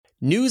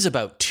News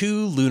about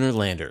 2 lunar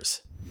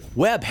landers.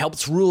 Webb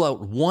helps rule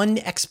out one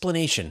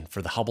explanation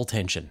for the Hubble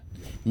tension.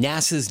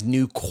 NASA's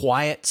new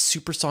quiet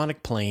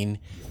supersonic plane,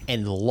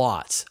 and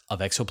lots of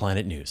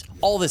exoplanet news.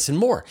 All this and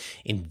more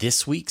in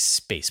this week's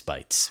Space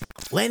Bites.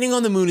 Landing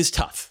on the moon is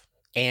tough,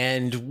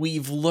 and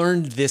we've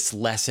learned this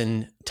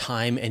lesson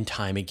time and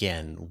time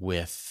again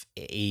with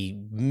a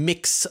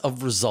mix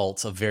of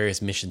results of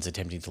various missions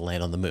attempting to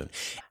land on the moon.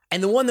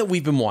 And the one that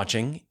we've been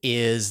watching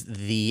is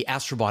the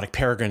Astrobotic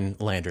Peregrine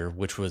lander,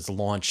 which was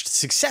launched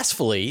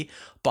successfully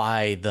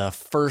by the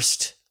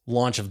first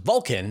launch of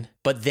Vulcan,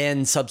 but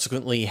then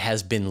subsequently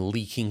has been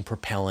leaking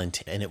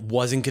propellant, and it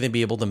wasn't going to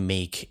be able to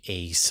make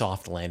a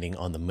soft landing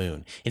on the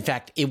moon. In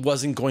fact, it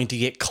wasn't going to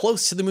get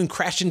close to the moon,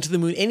 crash into the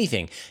moon,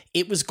 anything.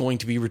 It was going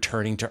to be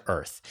returning to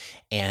Earth.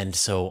 And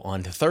so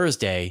on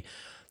Thursday,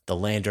 the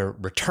lander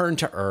returned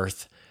to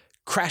Earth,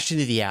 crashed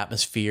into the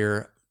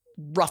atmosphere,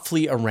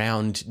 roughly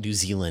around New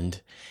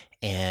Zealand,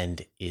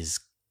 and is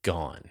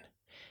gone.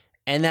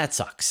 And that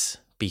sucks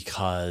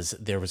because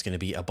there was going to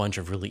be a bunch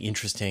of really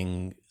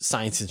interesting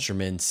science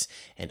instruments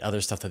and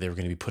other stuff that they were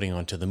going to be putting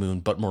onto the moon.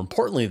 But more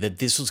importantly, that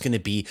this was going to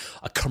be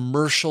a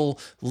commercial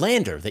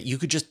lander that you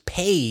could just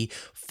pay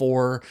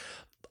for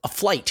a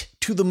flight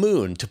to the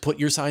moon to put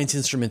your science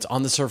instruments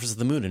on the surface of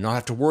the moon and not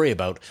have to worry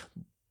about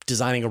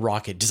designing a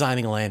rocket,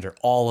 designing a lander,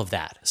 all of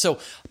that. So,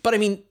 but I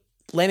mean,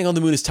 landing on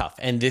the moon is tough,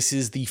 and this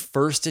is the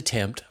first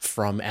attempt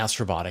from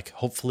Astrobotic.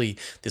 Hopefully,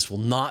 this will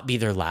not be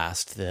their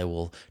last. They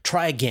will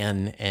try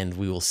again, and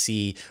we will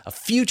see a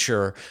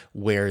future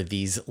where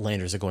these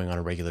landers are going on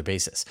a regular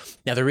basis.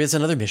 Now, there is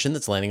another mission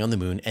that's landing on the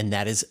moon, and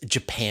that is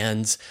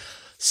Japan's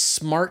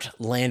Smart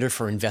Lander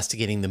for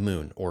Investigating the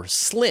Moon, or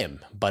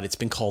SLIM, but it's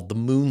been called the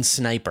Moon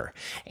Sniper.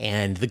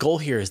 And the goal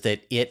here is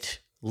that it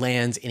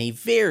lands in a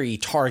very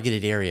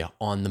targeted area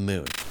on the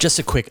moon. Just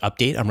a quick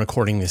update. I'm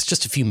recording this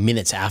just a few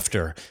minutes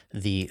after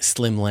the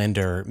SLIM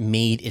lander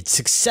made its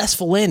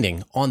successful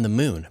landing on the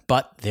moon,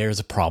 but there's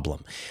a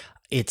problem.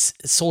 Its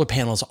solar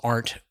panels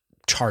aren't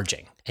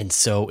charging, and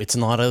so it's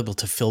not able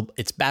to fill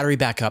its battery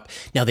back up.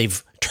 Now,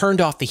 they've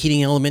turned off the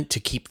heating element to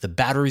keep the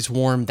batteries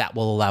warm. That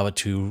will allow it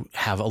to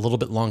have a little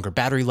bit longer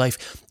battery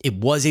life. It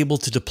was able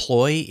to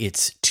deploy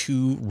its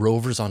 2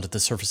 rovers onto the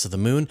surface of the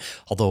moon,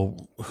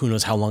 although who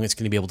knows how long it's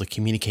going to be able to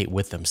communicate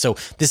with them. So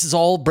this is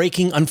all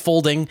breaking,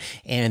 unfolding,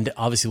 and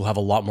obviously we'll have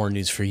a lot more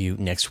news for you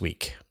next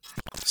week.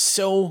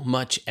 So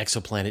much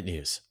exoplanet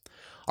news.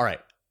 All right.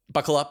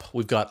 Buckle up.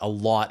 We've got a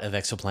lot of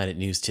exoplanet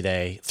news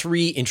today.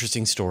 3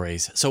 interesting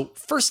stories. So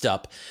first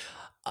up,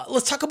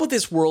 let's talk about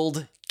this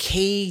world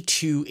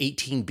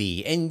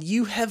K218b. And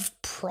you have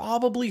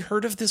probably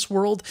heard of this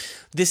world.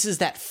 This is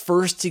that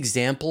first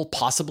example,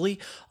 possibly,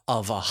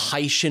 of a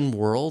Hycean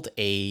world,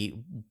 a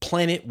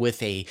planet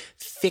with a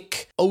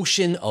thick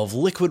ocean of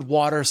liquid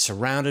water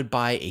surrounded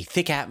by a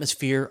thick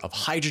atmosphere of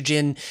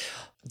hydrogen.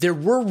 There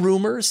were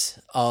rumors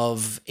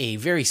of a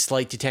very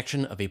slight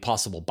detection of a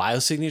possible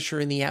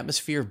biosignature in the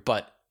atmosphere,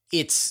 but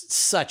it's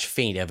such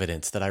faint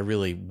evidence that I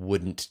really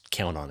wouldn't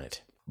count on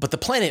it. But the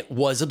planet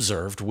was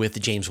observed with the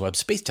James Webb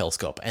Space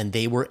Telescope, and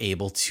they were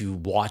able to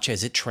watch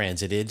as it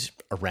transited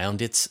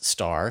around its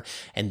star,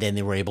 and then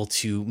they were able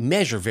to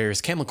measure various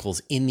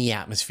chemicals in the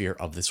atmosphere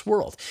of this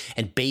world.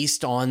 And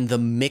based on the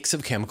mix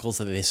of chemicals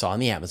that they saw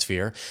in the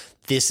atmosphere,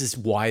 this is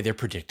why they're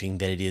predicting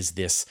that it is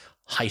this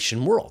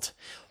Hycean world.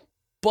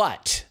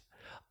 But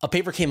a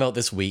paper came out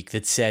this week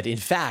that said, in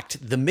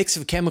fact, the mix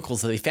of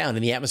chemicals that they found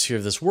in the atmosphere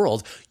of this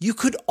world, you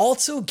could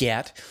also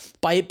get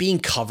by it being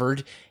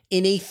covered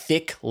in a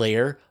thick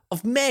layer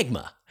of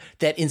magma.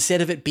 That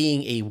instead of it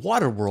being a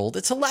water world,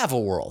 it's a lava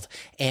world,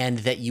 and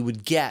that you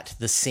would get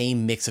the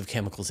same mix of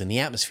chemicals in the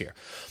atmosphere.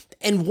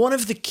 And one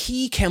of the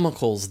key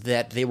chemicals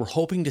that they were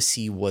hoping to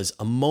see was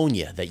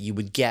ammonia, that you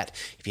would get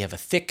if you have a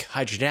thick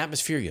hydrogen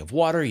atmosphere, you have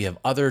water, you have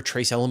other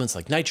trace elements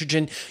like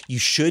nitrogen, you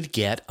should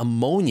get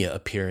ammonia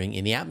appearing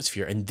in the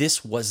atmosphere, and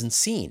this wasn't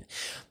seen.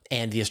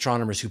 And the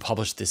astronomers who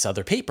published this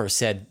other paper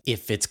said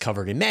if it's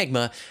covered in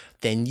magma,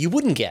 then you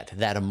wouldn't get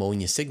that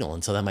ammonia signal.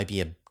 And so that might be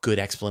a good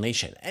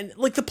explanation. And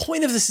like the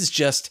point of this is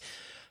just,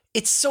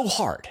 it's so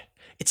hard.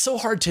 It's so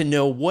hard to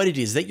know what it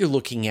is that you're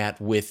looking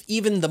at with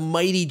even the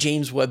mighty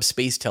James Webb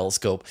Space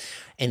Telescope.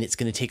 And it's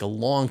going to take a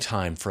long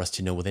time for us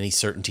to know with any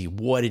certainty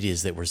what it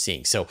is that we're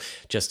seeing. So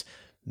just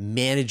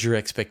manage your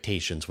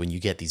expectations when you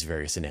get these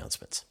various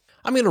announcements.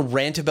 I'm going to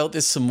rant about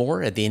this some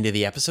more at the end of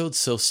the episode,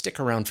 so stick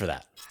around for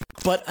that.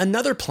 But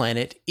another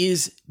planet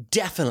is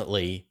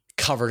definitely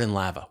covered in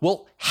lava.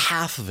 Well,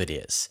 half of it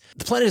is.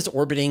 The planet is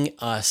orbiting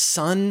a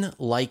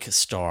sun-like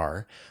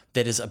star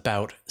that is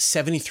about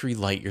 73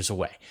 light years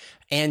away.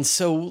 And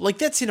so, like,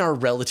 that's in our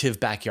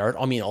relative backyard.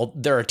 I mean,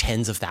 there are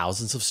tens of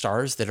thousands of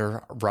stars that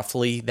are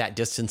roughly that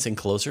distance and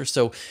closer.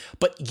 So,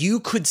 but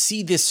you could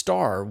see this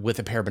star with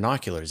a pair of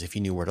binoculars if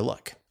you knew where to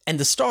look. And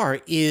the star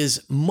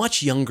is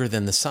much younger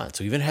than the sun.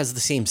 So even it has the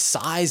same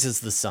size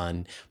as the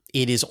sun,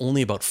 it is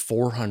only about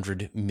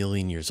 400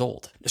 million years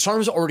old.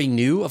 Astronomers already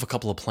knew of a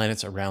couple of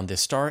planets around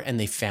this star, and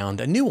they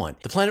found a new one.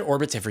 The planet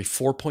orbits every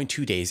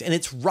 4.2 days, and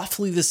it's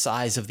roughly the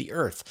size of the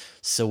Earth.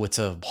 So it's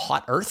a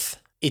hot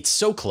Earth. It's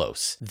so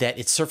close that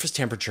its surface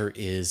temperature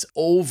is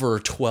over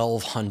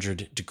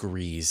 1200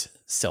 degrees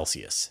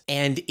Celsius.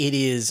 And it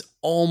is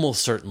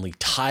almost certainly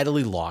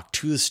tidally locked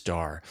to the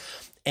star.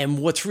 And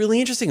what's really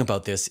interesting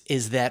about this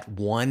is that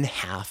one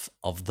half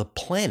of the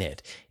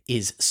planet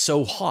is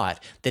so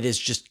hot that it's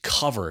just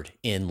covered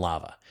in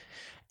lava.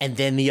 And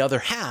then the other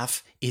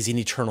half is in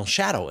eternal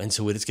shadow. And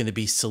so it is going to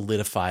be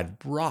solidified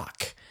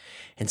rock.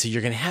 And so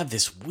you're going to have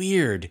this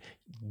weird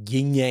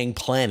yin-yang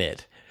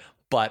planet,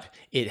 but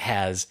it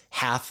has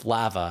half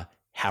lava,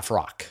 half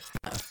rock.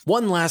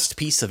 One last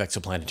piece of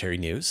exoplanetary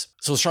news.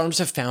 So astronomers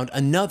have found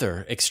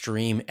another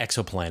extreme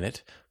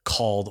exoplanet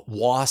called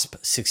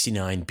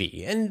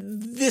WASP-69b.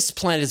 And this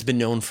planet has been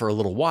known for a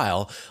little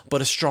while,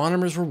 but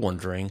astronomers were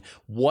wondering,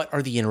 what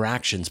are the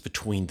interactions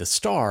between the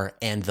star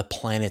and the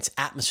planet's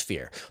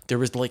atmosphere? There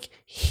was like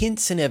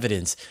hints and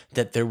evidence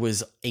that there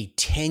was a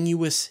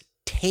tenuous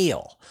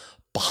tail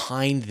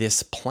behind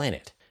this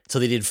planet. So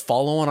they did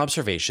follow-on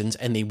observations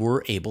and they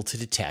were able to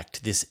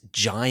detect this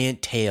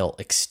giant tail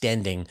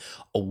extending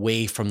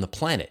away from the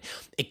planet.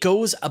 It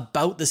goes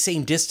about the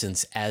same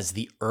distance as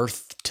the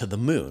Earth to the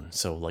moon,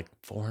 so like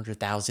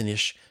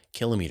 400,000-ish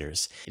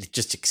kilometers. It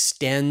just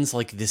extends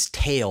like this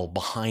tail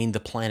behind the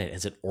planet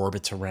as it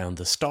orbits around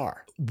the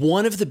star.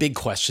 One of the big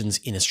questions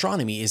in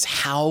astronomy is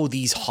how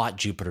these hot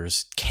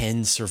Jupiters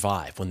can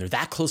survive. When they're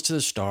that close to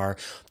the star,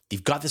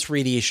 they've got this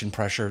radiation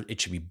pressure,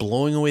 it should be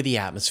blowing away the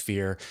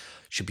atmosphere,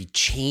 should be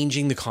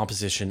changing the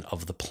composition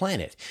of the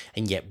planet.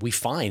 And yet we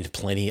find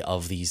plenty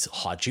of these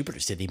hot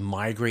Jupiters. Did they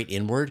migrate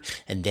inward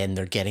and then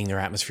they're getting their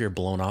atmosphere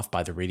blown off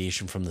by the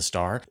radiation from the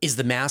star? Is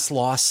the mass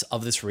loss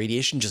of this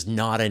radiation just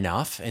not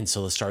enough? And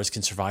so the stars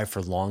can survive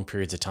for long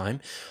periods of time?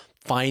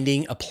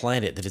 Finding a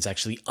planet that is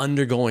actually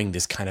undergoing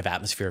this kind of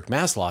atmospheric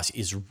mass loss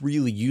is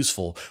really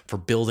useful for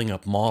building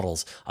up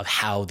models of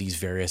how these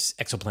various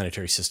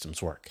exoplanetary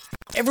systems work.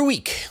 Every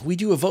week, we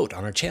do a vote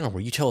on our channel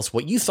where you tell us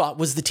what you thought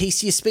was the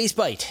tastiest space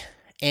bite.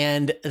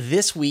 And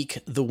this week,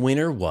 the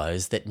winner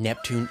was that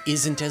Neptune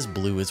isn't as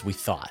blue as we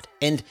thought.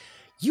 And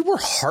you were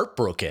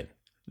heartbroken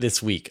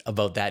this week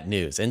about that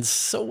news, and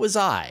so was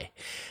I.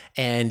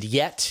 And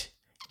yet,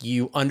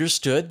 you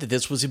understood that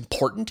this was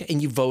important and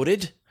you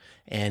voted.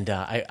 And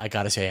I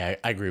gotta say,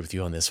 I agree with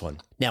you on this one.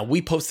 Now, we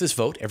post this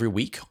vote every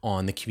week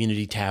on the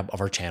community tab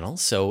of our channel.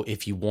 So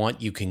if you want,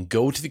 you can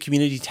go to the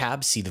community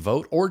tab, see the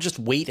vote, or just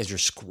wait as you're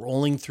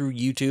scrolling through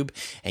YouTube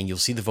and you'll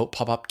see the vote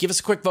pop up. Give us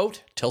a quick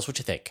vote. Tell us what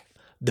you think.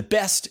 The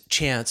best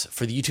chance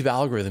for the YouTube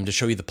algorithm to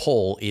show you the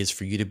poll is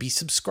for you to be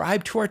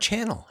subscribed to our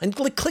channel and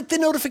click the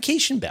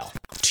notification bell.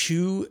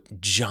 Two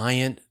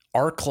giant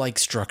arc-like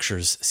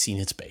structures seen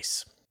in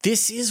space.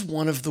 This is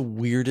one of the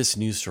weirdest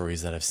news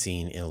stories that I've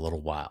seen in a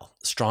little while.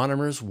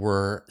 Astronomers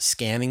were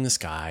scanning the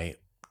sky,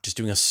 just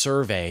doing a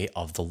survey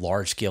of the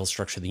large-scale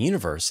structure of the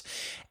universe,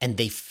 and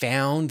they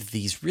found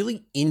these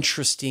really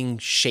interesting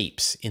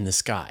shapes in the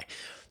sky.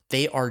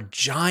 They are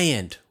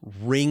giant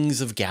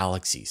rings of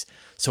galaxies.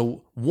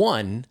 So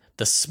one,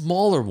 the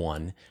smaller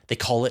one, they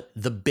call it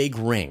the Big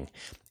Ring.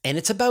 And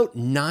it's about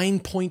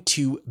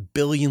 9.2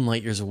 billion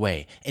light years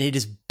away. And it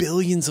is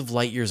billions of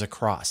light years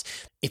across.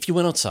 If you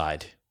went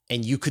outside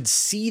and you could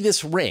see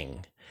this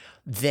ring,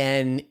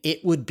 then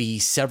it would be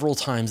several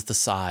times the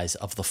size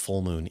of the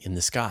full moon in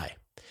the sky.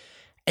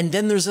 And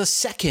then there's a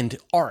second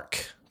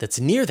arc that's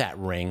near that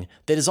ring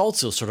that is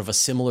also sort of a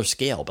similar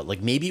scale, but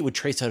like maybe it would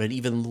trace out an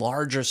even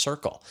larger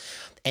circle.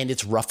 And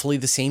it's roughly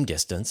the same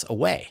distance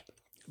away,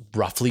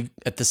 roughly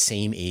at the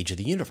same age of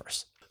the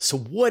universe. So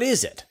what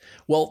is it?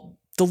 Well,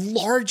 the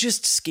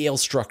largest scale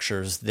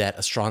structures that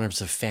astronomers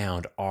have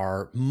found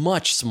are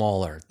much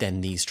smaller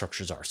than these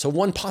structures are. So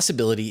one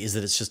possibility is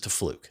that it's just a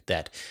fluke,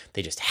 that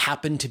they just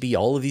happen to be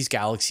all of these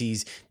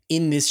galaxies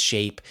in this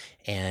shape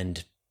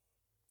and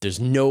there's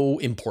no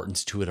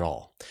importance to it at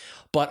all.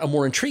 But a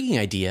more intriguing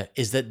idea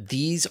is that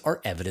these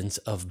are evidence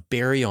of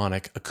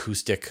baryonic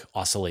acoustic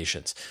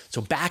oscillations.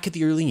 So back at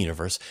the early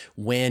universe,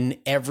 when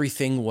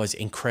everything was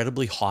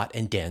incredibly hot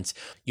and dense,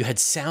 you had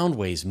sound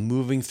waves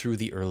moving through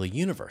the early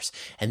universe.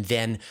 And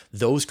then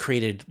those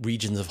created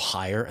regions of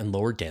higher and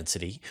lower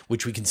density,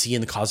 which we can see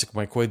in the cosmic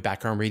microwave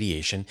background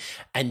radiation.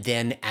 And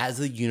then as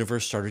the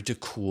universe started to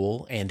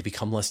cool and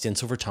become less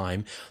dense over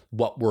time,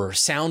 what were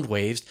sound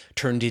waves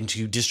turned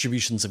into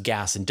distributions of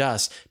gas and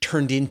dust,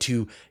 turned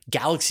into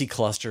galaxy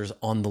clusters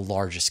on the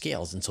largest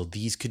scales. And so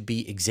these could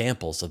be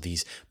examples of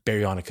these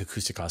baryonic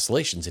acoustic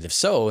oscillations. And if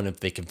so, and if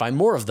they can find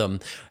more of them,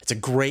 it's a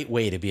great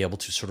way to be able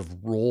to sort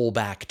of roll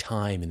back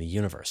time in the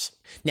universe.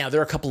 Now, there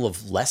are a couple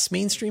of less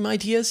mainstream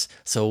ideas.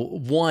 So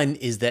one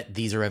is that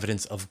these are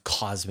evidence of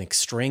cosmic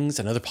strings.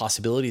 Another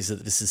possibility is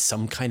that this is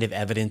some kind of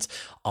evidence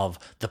of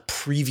the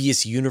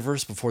previous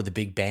universe before the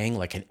Big Bang,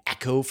 like an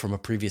echo from a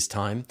previous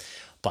time.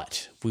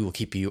 But we will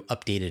keep you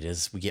updated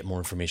as we get more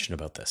information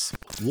about this.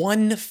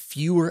 One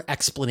fewer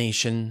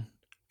explanation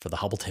for the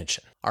Hubble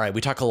tension. All right, we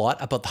talk a lot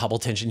about the Hubble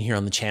tension here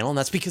on the channel, and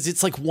that's because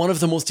it's like one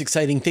of the most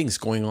exciting things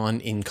going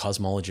on in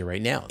cosmology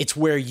right now. It's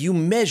where you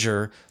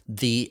measure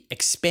the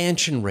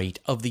expansion rate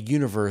of the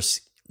universe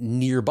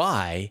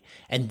nearby,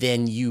 and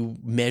then you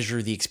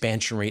measure the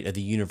expansion rate of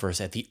the universe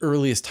at the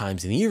earliest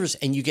times in the universe,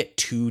 and you get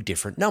two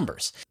different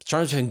numbers.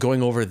 Astronomers have been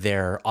going over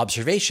their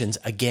observations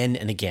again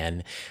and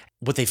again.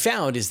 What they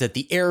found is that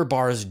the error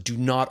bars do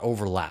not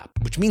overlap,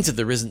 which means that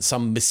there isn't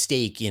some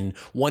mistake in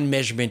one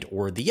measurement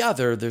or the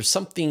other. There's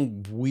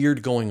something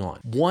weird going on.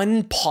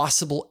 One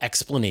possible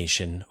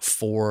explanation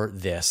for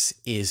this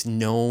is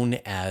known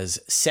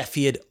as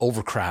Cepheid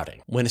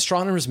overcrowding. When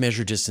astronomers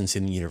measure distance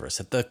in the universe,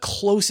 at the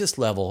closest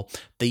level,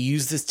 they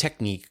use this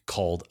technique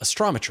called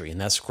astrometry. And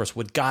that's, of course,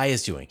 what Guy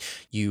is doing.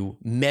 You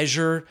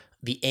measure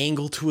the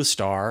angle to a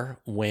star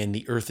when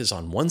the Earth is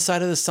on one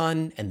side of the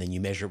sun, and then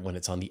you measure it when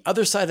it's on the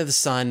other side of the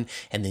sun,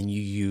 and then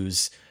you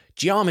use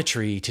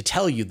geometry to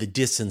tell you the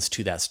distance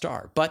to that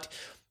star. But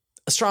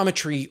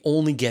astrometry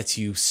only gets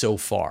you so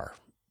far,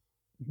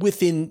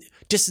 within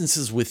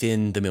distances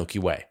within the Milky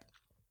Way.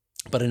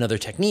 But another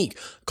technique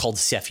called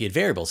Cepheid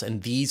variables,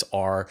 and these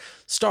are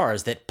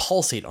stars that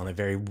pulsate on a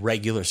very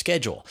regular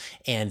schedule,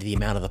 and the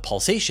amount of the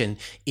pulsation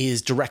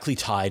is directly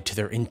tied to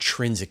their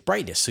intrinsic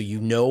brightness. So you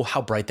know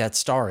how bright that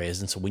star is,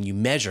 and so when you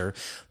measure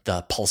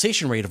the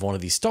pulsation rate of one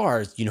of these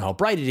stars, you know how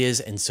bright it is,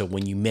 and so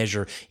when you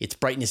measure its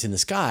brightness in the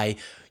sky,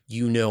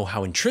 you know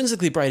how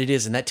intrinsically bright it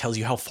is, and that tells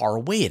you how far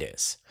away it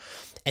is.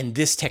 And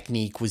this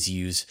technique was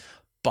used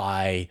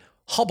by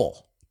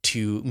Hubble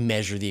to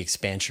measure the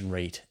expansion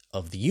rate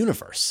of the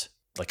universe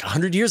like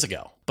 100 years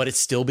ago, but it's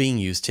still being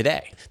used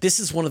today. This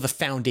is one of the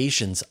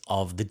foundations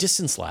of the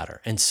distance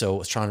ladder. And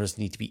so astronomers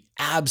need to be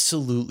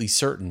absolutely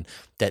certain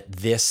that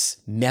this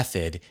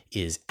method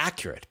is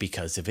accurate,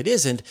 because if it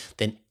isn't,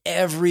 then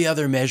every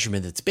other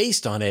measurement that's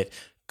based on it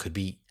could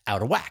be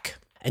out of whack.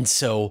 And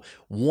so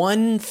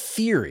one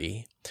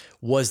theory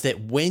was that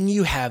when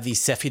you have these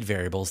Cepheid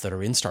variables that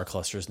are in star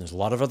clusters, and there's a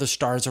lot of other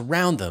stars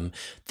around them,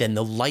 then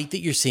the light that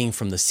you're seeing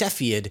from the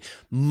Cepheid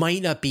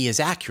might not be as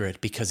accurate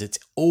because it's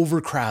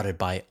overcrowded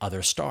by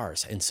other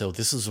stars. And so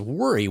this is a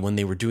worry when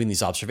they were doing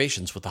these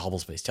observations with the Hubble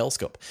Space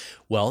Telescope.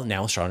 Well,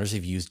 now astronomers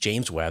have used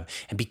James Webb,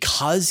 and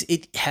because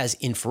it has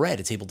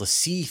infrared, it's able to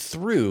see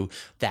through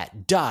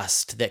that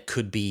dust that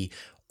could be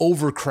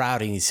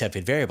overcrowding these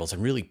Cepheid variables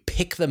and really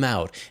pick them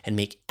out and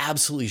make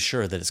absolutely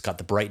sure that it's got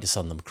the brightness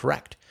on them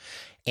correct.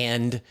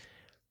 And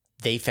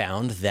they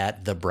found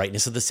that the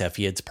brightness of the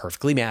Cepheids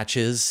perfectly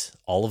matches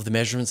all of the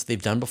measurements they've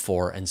done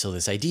before. And so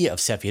this idea of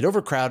Cepheid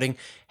overcrowding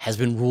has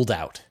been ruled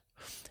out.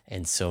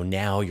 And so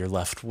now you're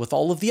left with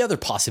all of the other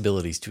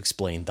possibilities to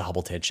explain the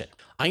Hubble tension.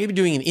 I'm going to be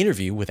doing an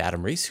interview with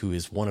Adam Rees, who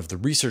is one of the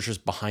researchers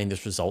behind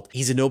this result.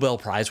 He's a Nobel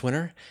Prize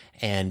winner,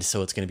 and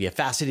so it's going to be a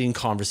fascinating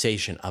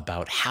conversation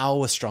about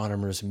how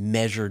astronomers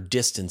measure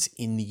distance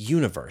in the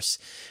universe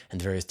and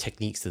the various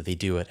techniques that they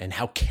do it and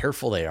how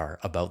careful they are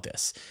about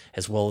this,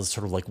 as well as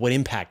sort of like what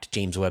impact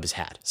James Webb has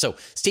had. So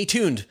stay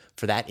tuned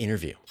for that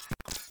interview.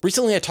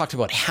 Recently, I talked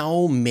about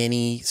how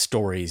many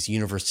stories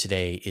Universe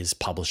Today is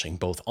publishing,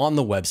 both on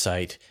the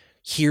website,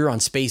 here on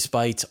Space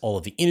Bites, all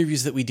of the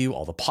interviews that we do,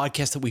 all the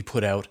podcasts that we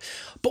put out.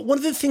 But one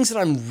of the things that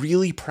I'm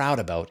really proud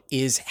about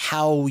is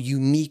how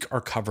unique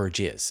our coverage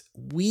is.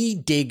 We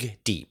dig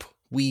deep.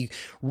 We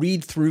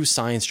read through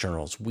science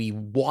journals. We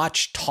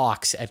watch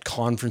talks at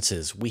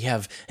conferences. We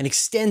have an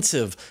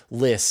extensive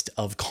list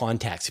of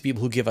contacts,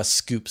 people who give us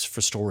scoops for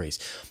stories.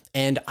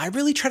 And I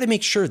really try to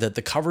make sure that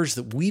the coverage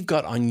that we've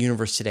got on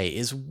Universe Today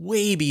is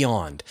way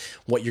beyond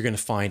what you're going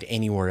to find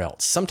anywhere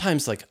else.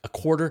 Sometimes like a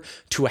quarter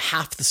to a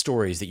half the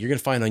stories that you're going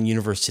to find on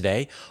Universe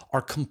Today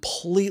are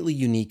completely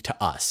unique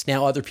to us.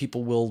 Now, other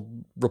people will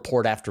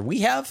report after we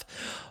have,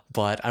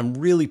 but I'm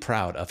really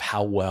proud of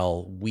how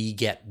well we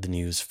get the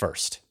news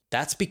first.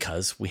 That's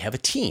because we have a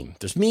team.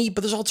 There's me, but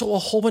there's also a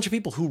whole bunch of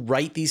people who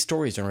write these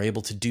stories and are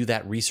able to do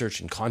that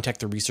research and contact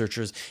the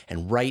researchers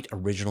and write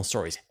original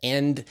stories.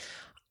 And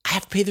I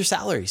have to pay their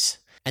salaries.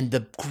 And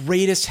the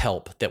greatest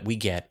help that we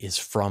get is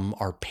from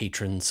our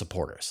patron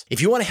supporters.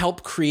 If you want to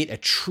help create a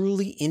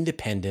truly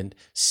independent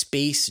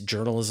space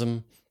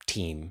journalism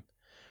team,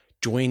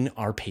 join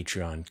our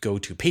Patreon. Go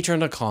to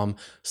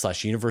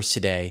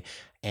patreon.com/universetoday.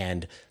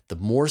 And the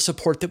more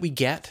support that we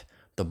get,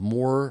 the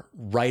more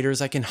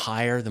writers I can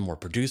hire, the more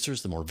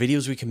producers, the more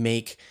videos we can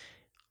make.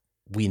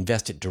 We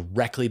invest it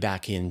directly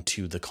back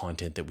into the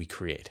content that we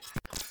create.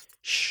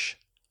 Shh.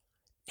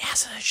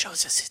 NASA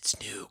shows us its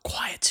new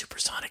quiet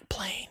supersonic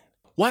plane.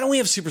 Why don't we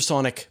have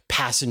supersonic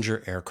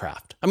passenger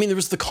aircraft? I mean, there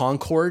was the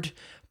Concorde,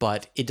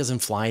 but it doesn't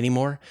fly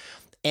anymore.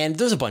 And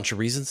there's a bunch of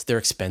reasons. They're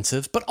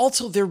expensive, but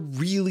also they're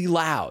really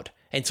loud.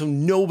 And so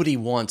nobody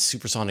wants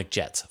supersonic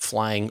jets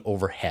flying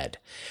overhead.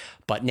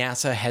 But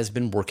NASA has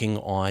been working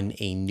on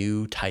a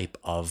new type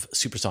of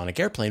supersonic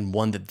airplane,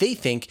 one that they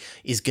think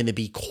is going to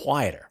be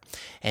quieter.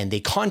 And they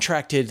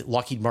contracted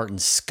Lockheed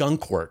Martin's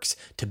Skunk Works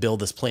to build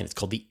this plane. It's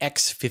called the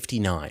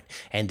X-59.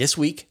 And this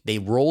week, they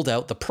rolled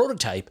out the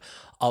prototype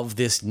of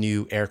this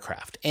new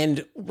aircraft.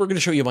 And we're going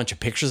to show you a bunch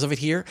of pictures of it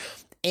here.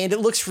 And it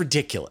looks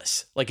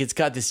ridiculous. Like it's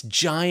got this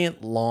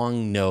giant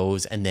long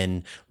nose and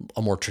then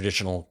a more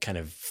traditional kind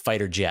of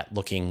fighter jet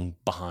looking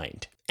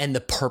behind. And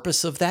the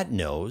purpose of that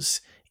nose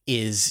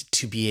is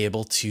to be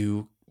able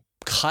to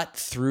cut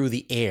through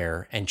the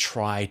air and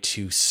try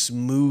to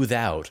smooth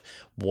out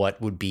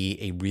what would be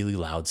a really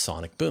loud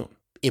sonic boom.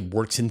 It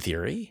works in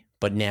theory,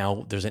 but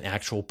now there's an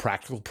actual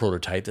practical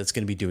prototype that's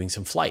going to be doing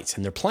some flights.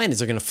 And their plan is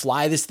they're going to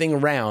fly this thing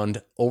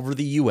around over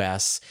the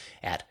US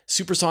at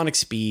supersonic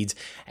speeds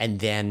and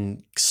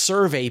then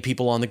survey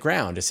people on the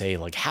ground to say,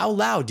 like, how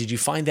loud did you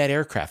find that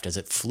aircraft as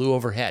it flew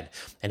overhead?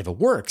 And if it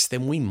works,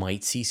 then we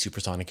might see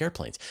supersonic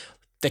airplanes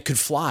that could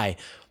fly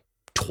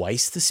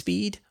twice the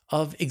speed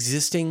of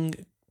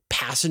existing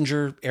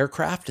passenger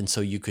aircraft. And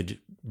so you could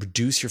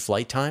reduce your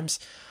flight times.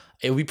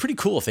 It would be pretty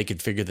cool if they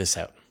could figure this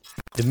out.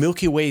 The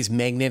Milky Way's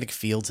magnetic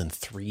fields in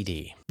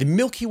 3D. The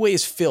Milky Way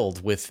is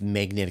filled with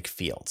magnetic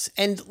fields.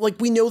 And like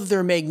we know that there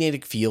are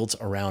magnetic fields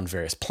around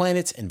various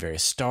planets and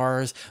various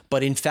stars,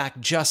 but in fact,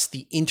 just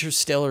the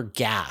interstellar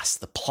gas,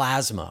 the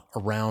plasma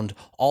around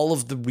all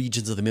of the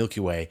regions of the Milky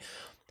Way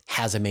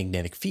has a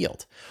magnetic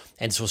field.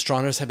 And so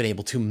astronomers have been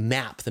able to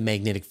map the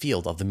magnetic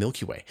field of the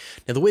Milky Way.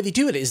 Now, the way they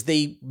do it is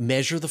they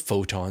measure the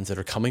photons that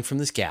are coming from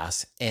this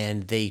gas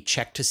and they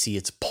check to see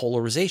its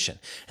polarization.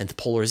 And the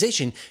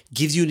polarization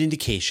gives you an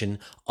indication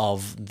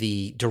of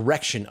the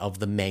direction of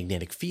the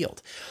magnetic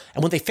field.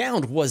 And what they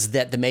found was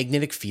that the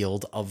magnetic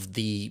field of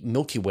the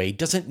Milky Way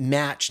doesn't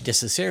match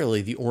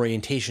necessarily the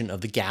orientation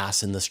of the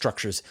gas and the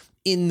structures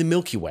in the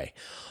Milky Way.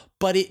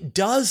 But it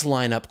does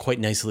line up quite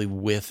nicely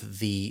with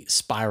the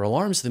spiral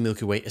arms of the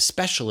Milky Way,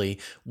 especially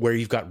where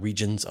you've got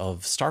regions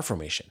of star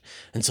formation.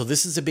 And so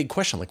this is a big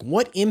question, like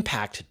what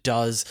impact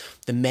does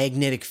the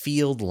magnetic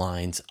field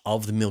lines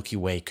of the Milky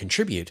Way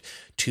contribute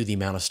to the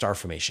amount of star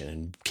formation?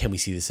 And can we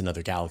see this in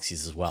other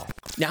galaxies as well?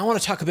 Now I want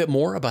to talk a bit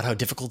more about how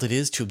difficult it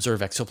is to observe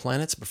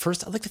exoplanets, but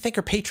first I'd like to thank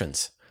our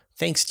patrons.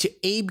 Thanks to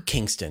Abe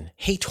Kingston,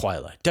 Hey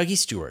Twyla, Dougie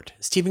Stewart,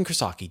 Stephen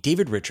Krasaki,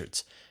 David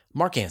Richards,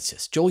 Mark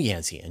Anstius, Joel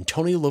Yancey,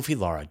 Antonio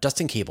Lofi-Lara,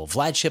 Dustin Cable,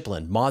 Vlad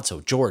Shiplin, Modso,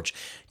 George,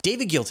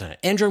 David Gilton,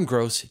 Andrew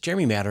Gross,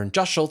 Jeremy Mattern,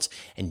 Josh Schultz,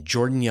 and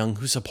Jordan Young,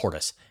 who support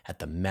us at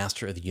the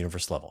Master of the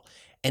Universe level,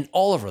 and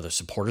all of our other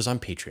supporters on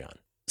Patreon.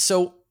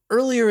 So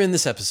earlier in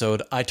this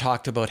episode, I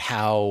talked about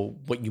how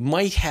what you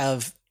might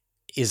have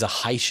is a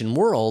Hycean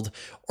world,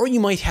 or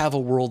you might have a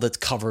world that's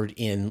covered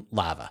in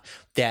lava,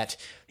 that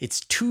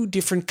it's two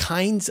different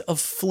kinds of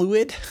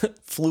fluid,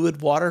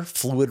 fluid water,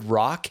 fluid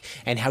rock,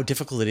 and how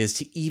difficult it is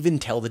to even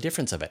tell the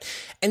difference of it.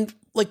 And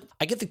like,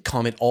 I get the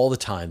comment all the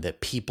time that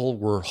people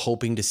were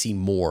hoping to see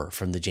more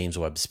from the James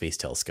Webb Space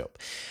Telescope.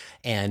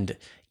 And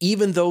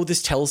even though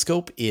this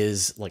telescope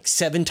is like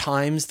 7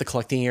 times the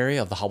collecting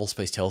area of the Hubble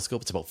Space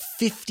Telescope, it's about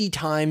 50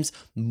 times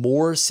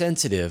more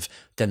sensitive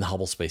than the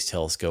Hubble Space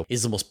Telescope, it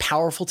is the most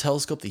powerful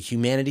telescope that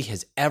humanity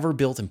has ever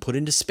built and put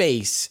into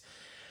space,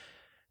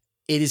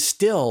 it is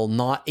still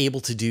not able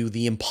to do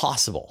the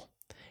impossible.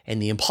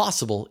 And the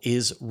impossible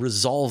is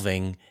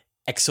resolving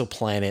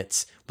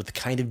exoplanets with the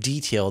kind of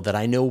detail that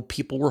I know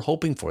people were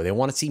hoping for. They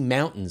want to see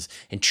mountains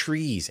and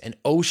trees and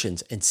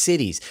oceans and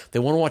cities. They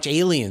want to watch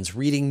aliens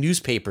reading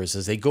newspapers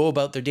as they go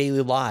about their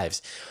daily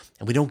lives.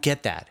 And we don't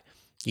get that.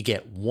 You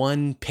get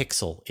 1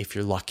 pixel if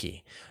you're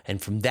lucky.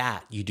 And from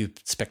that, you do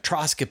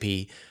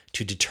spectroscopy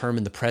to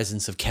determine the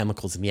presence of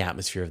chemicals in the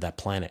atmosphere of that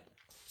planet.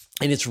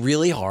 And it's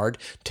really hard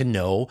to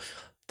know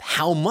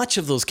how much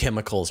of those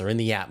chemicals are in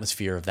the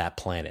atmosphere of that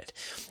planet.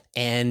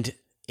 And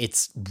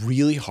it's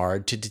really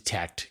hard to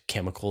detect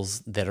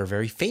chemicals that are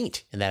very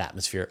faint in that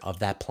atmosphere of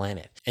that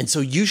planet. And so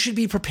you should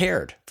be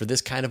prepared for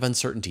this kind of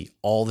uncertainty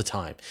all the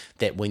time,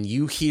 that when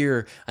you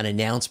hear an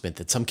announcement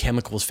that some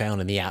chemical is found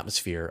in the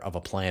atmosphere of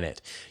a planet,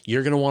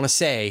 you're going to want to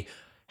say,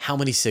 how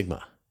many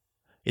sigma?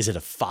 Is it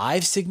a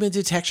 5 sigma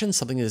detection,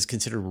 something that is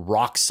considered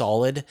rock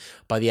solid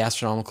by the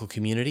astronomical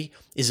community?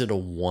 Is it a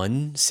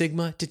 1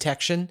 sigma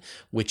detection,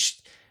 which,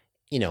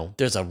 you know,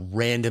 there's a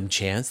random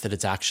chance that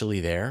it's actually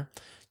there?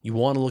 You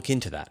want to look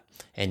into that.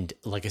 And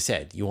like I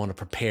said, you want to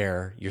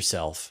prepare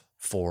yourself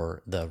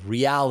for the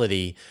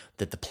reality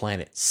that the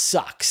planet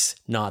sucks,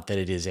 not that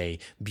it is a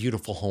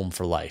beautiful home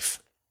for life.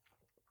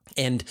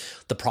 And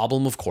the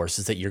problem, of course,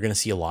 is that you're going to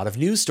see a lot of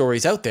news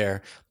stories out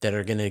there that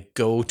are going to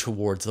go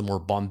towards the more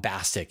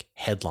bombastic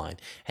headline.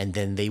 And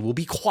then they will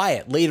be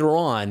quiet later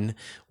on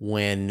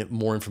when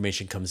more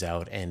information comes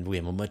out and we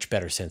have a much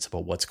better sense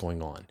about what's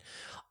going on.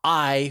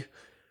 I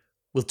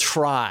will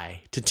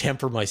try to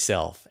temper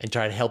myself and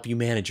try to help you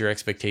manage your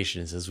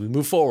expectations as we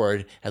move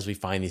forward, as we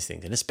find these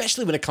things. And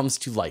especially when it comes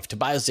to life, to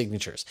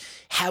biosignatures.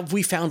 Have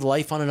we found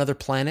life on another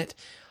planet?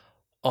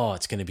 Oh,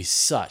 it's going to be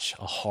such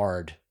a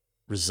hard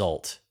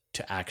result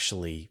to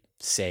actually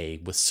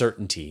say with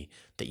certainty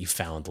that you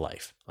found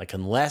life. Like,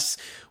 unless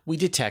we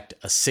detect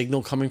a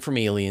signal coming from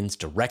aliens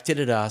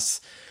directed at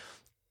us,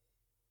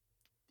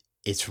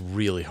 it's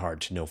really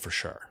hard to know for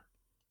sure.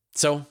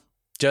 So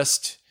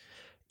just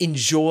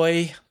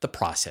enjoy the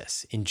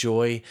process,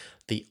 enjoy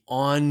the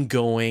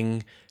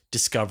ongoing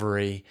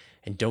discovery,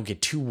 and don't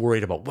get too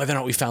worried about whether or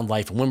not we found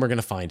life and when we're going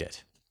to find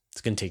it.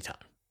 It's going to take time.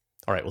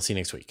 All right, we'll see you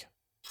next week.